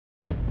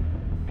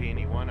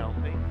B1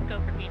 LC. Go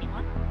for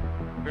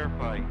B1.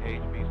 Verify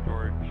AHB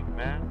storage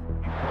map.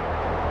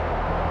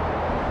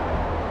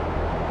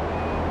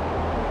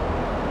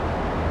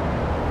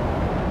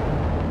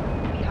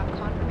 We have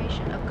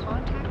confirmation of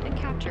contact and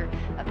capture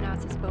of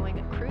NASA's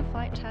Boeing crew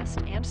flight test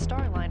and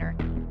Starliner.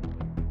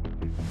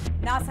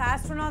 NASA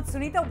astronauts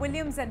Sunita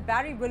Williams and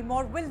Barry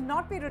Wilmore will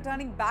not be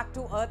returning back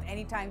to Earth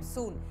anytime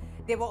soon.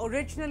 They were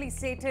originally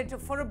slated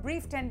for a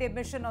brief 10-day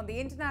mission on the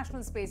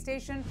International Space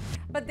Station,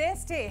 but their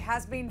stay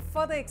has been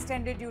further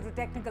extended due to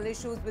technical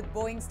issues with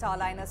Boeing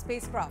Starliner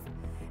spacecraft.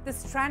 The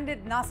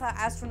stranded NASA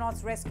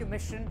astronauts rescue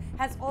mission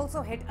has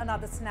also hit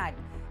another snag.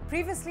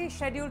 Previously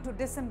scheduled to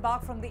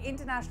disembark from the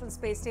International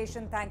Space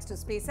Station thanks to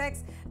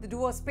SpaceX, the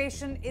duo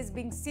station is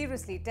being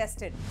seriously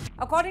tested.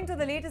 According to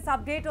the latest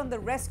update on the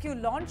rescue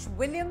launch,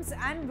 Williams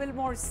and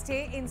Wilmore's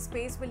stay in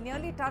space will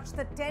nearly touch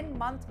the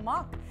 10-month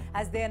mark,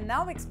 as they are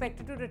now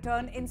expected to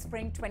return in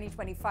spring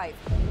 2025.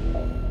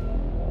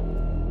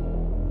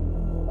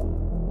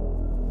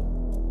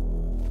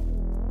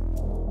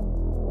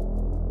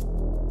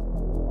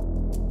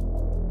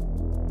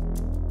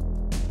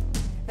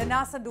 The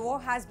NASA duo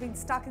has been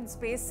stuck in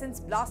space since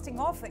blasting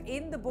off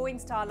in the Boeing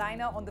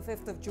Starliner on the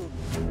 5th of June.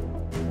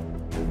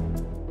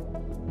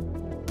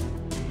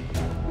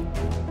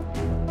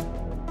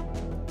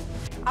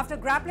 After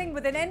grappling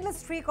with an endless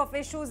streak of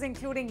issues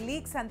including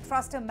leaks and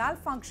thruster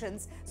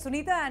malfunctions,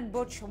 Sunita and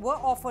Butch were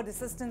offered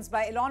assistance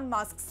by Elon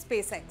Musk's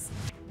SpaceX.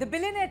 The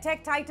billionaire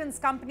tech titan's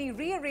company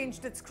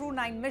rearranged its Crew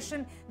 9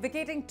 mission,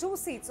 vacating 2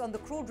 seats on the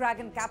Crew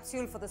Dragon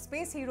capsule for the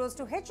space heroes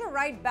to hitch a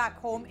ride back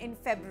home in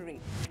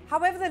February.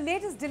 However, the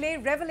latest delay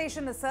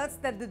revelation asserts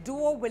that the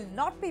duo will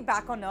not be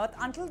back on Earth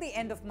until the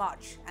end of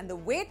March, and the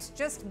wait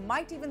just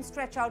might even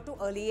stretch out to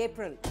early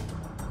April.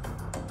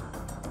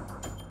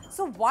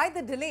 So why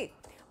the delay?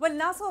 Well,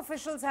 NASA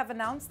officials have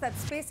announced that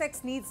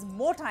SpaceX needs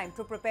more time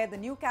to prepare the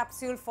new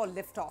capsule for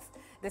liftoff.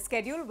 The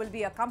schedule will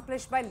be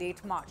accomplished by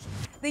late March.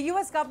 The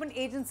US government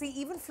agency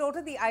even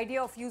floated the idea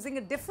of using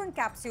a different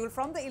capsule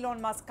from the Elon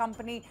Musk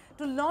company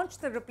to launch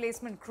the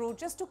replacement crew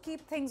just to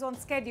keep things on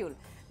schedule.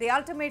 They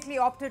ultimately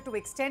opted to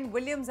extend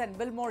Williams and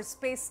Wilmore's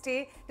space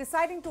stay,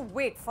 deciding to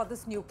wait for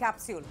this new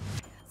capsule.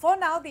 For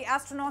now, the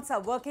astronauts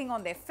are working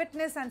on their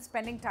fitness and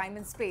spending time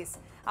in space.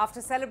 After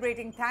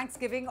celebrating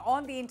Thanksgiving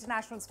on the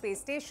International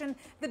Space Station,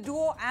 the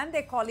duo and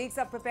their colleagues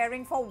are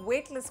preparing for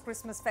weightless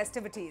Christmas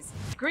festivities.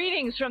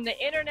 Greetings from the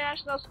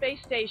International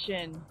Space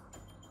Station.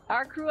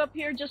 Our crew up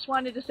here just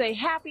wanted to say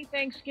Happy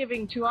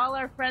Thanksgiving to all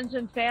our friends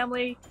and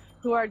family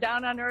who are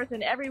down on Earth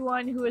and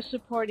everyone who is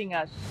supporting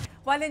us.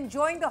 While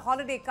enjoying the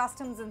holiday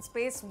customs in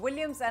space,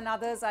 Williams and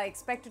others are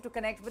expected to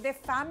connect with their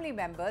family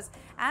members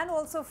and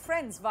also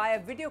friends via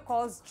video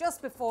calls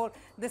just before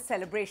the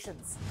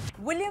celebrations.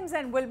 Williams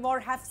and Wilmore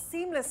have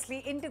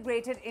seamlessly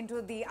integrated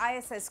into the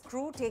ISS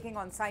crew, taking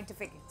on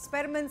scientific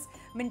experiments,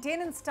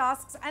 maintenance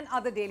tasks, and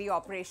other daily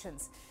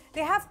operations.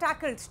 They have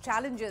tackled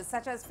challenges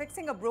such as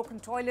fixing a broken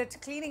toilet,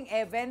 cleaning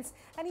air vents,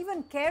 and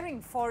even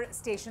caring for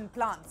station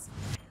plants.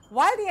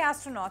 While the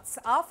astronauts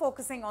are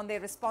focusing on their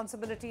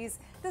responsibilities,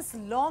 this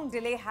long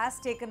delay has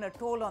taken a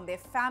toll on their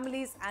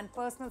families, and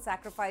personal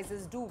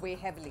sacrifices do weigh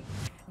heavily.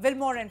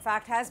 Wilmore, in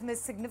fact, has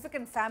missed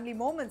significant family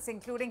moments,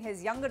 including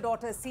his younger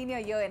daughter's senior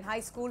year in high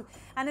school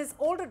and his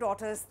older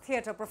daughter's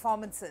theatre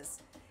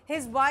performances.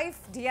 His wife,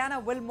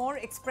 Deanna Wilmore,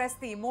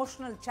 expressed the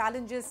emotional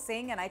challenges,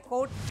 saying, and I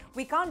quote,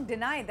 "We can't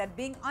deny that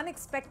being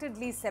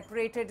unexpectedly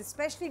separated,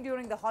 especially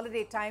during the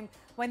holiday time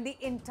when the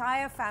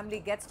entire family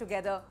gets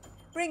together,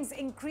 brings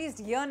increased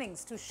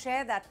yearnings to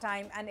share that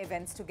time and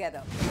events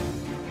together."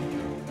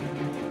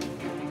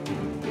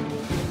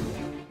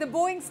 The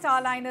Boeing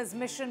Starliner's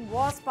mission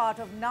was part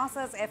of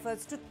NASA's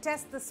efforts to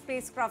test the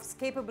spacecraft's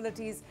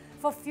capabilities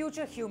for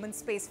future human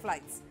space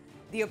flights.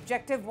 The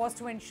objective was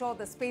to ensure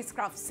the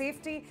spacecraft's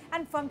safety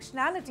and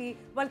functionality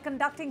while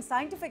conducting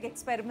scientific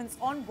experiments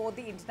on board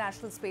the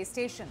International Space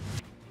Station.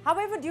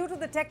 However, due to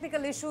the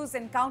technical issues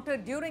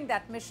encountered during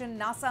that mission,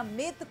 NASA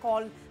made the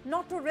call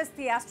not to risk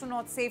the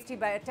astronauts' safety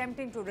by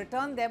attempting to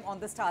return them on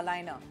the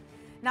Starliner.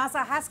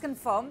 NASA has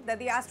confirmed that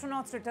the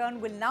astronauts'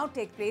 return will now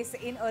take place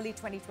in early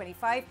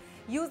 2025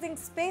 using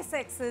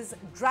SpaceX's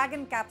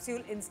Dragon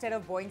capsule instead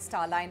of Boeing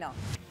Starliner.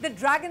 The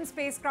Dragon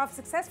spacecraft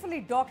successfully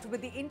docked with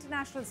the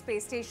International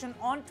Space Station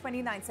on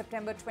 29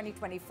 September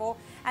 2024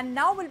 and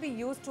now will be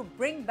used to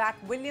bring back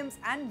Williams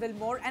and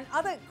Wilmore and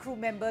other crew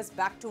members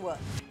back to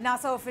Earth.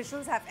 NASA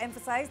officials have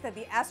emphasized that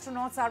the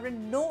astronauts are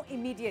in no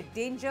immediate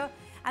danger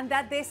and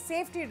that their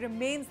safety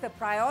remains the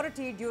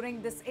priority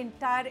during this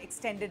entire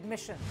extended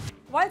mission.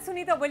 While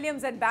Sunita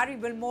Williams and Barry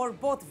Wilmore,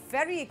 both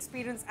very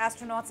experienced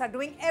astronauts, are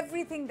doing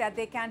everything that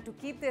they can to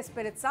keep their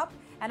spirits up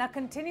and are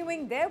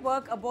continuing their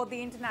work aboard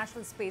the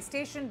International Space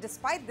Station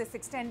despite this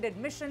extended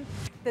mission,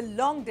 the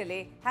long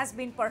delay has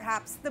been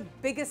perhaps the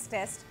biggest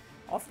test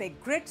of their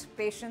grit,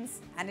 patience,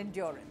 and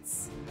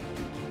endurance.